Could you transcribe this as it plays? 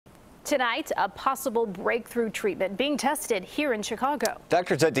Tonight, a possible breakthrough treatment being tested here in Chicago.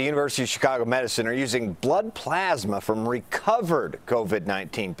 Doctors at the University of Chicago Medicine are using blood plasma from recovered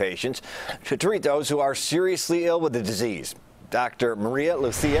COVID-19 patients to treat those who are seriously ill with the disease. Dr.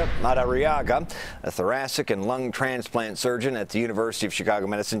 Lucia Madariaga, a thoracic and lung transplant surgeon at the University of Chicago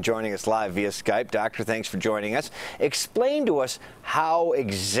Medicine, joining us live via Skype. Doctor, thanks for joining us. Explain to us how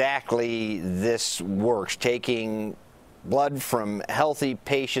exactly this works, taking blood from healthy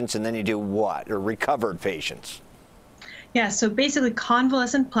patients and then you do what, or recovered patients? Yeah, so basically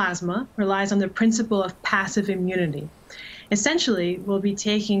convalescent plasma relies on the principle of passive immunity. Essentially, we'll be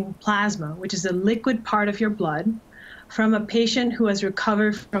taking plasma, which is a liquid part of your blood, from a patient who has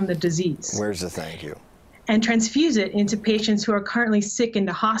recovered from the disease. Where's the thank you? And transfuse it into patients who are currently sick in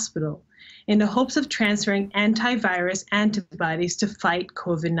the hospital in the hopes of transferring antivirus antibodies to fight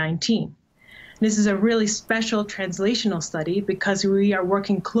COVID-19. This is a really special translational study because we are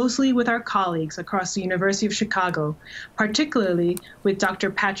working closely with our colleagues across the University of Chicago, particularly with Dr.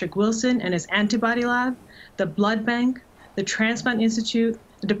 Patrick Wilson and his antibody lab, the blood bank, the Transplant Institute,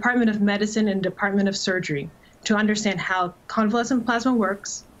 the Department of Medicine, and Department of Surgery, to understand how convalescent plasma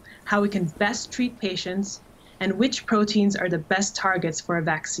works, how we can best treat patients, and which proteins are the best targets for a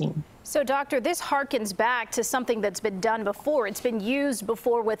vaccine. So, doctor, this harkens back to something that's been done before. It's been used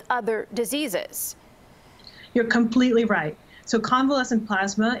before with other diseases. You're completely right. So convalescent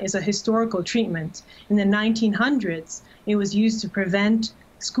plasma is a historical treatment. In the 1900s, it was used to prevent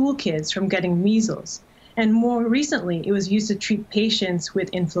school kids from getting measles. And more recently, it was used to treat patients with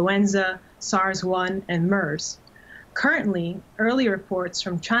influenza, SARS-1, and MERS. Currently, early reports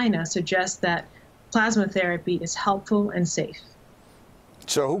from China suggest that plasma therapy is helpful and safe.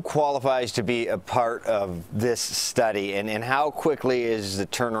 So who qualifies to be a part of this study, and how quickly is the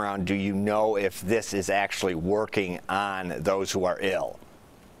turnaround? Do you know if this is actually working on those who are ill?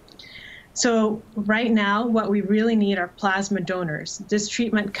 So right now, what we really need are plasma donors. This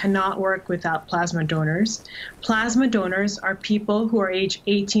treatment cannot work without plasma donors. Plasma donors are people who are age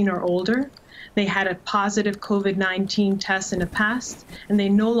 18 or older. They had a positive COVID-19 test in the past, and they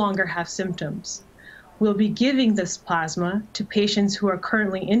no longer have symptoms. We'll be giving this plasma to patients who are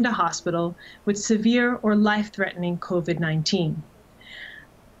currently in the hospital with severe or life-threatening COVID-19.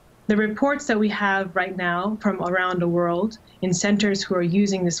 The reports that we have right now from around the world in centers who are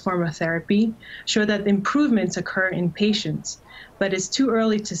using this form of therapy show that improvements occur in patients, but it's too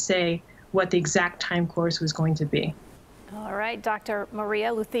early to say what the exact time course was going to be. All right, Dr.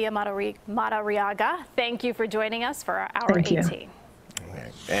 Lucia Madariaga, thank you for joining us for Hour 18.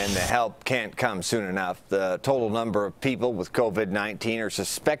 And the help can't come soon enough. The total number of people with COVID-19 or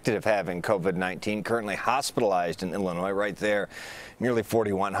suspected of having COVID-19 currently hospitalized in Illinois, right there, nearly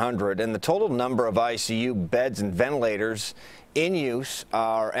 4,100. And the total number of ICU beds and ventilators in use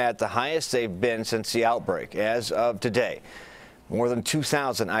are at the highest they've been since the outbreak. As of today, more than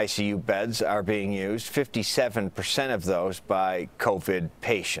 2,000 ICU beds are being used, 57% of those by COVID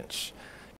patients.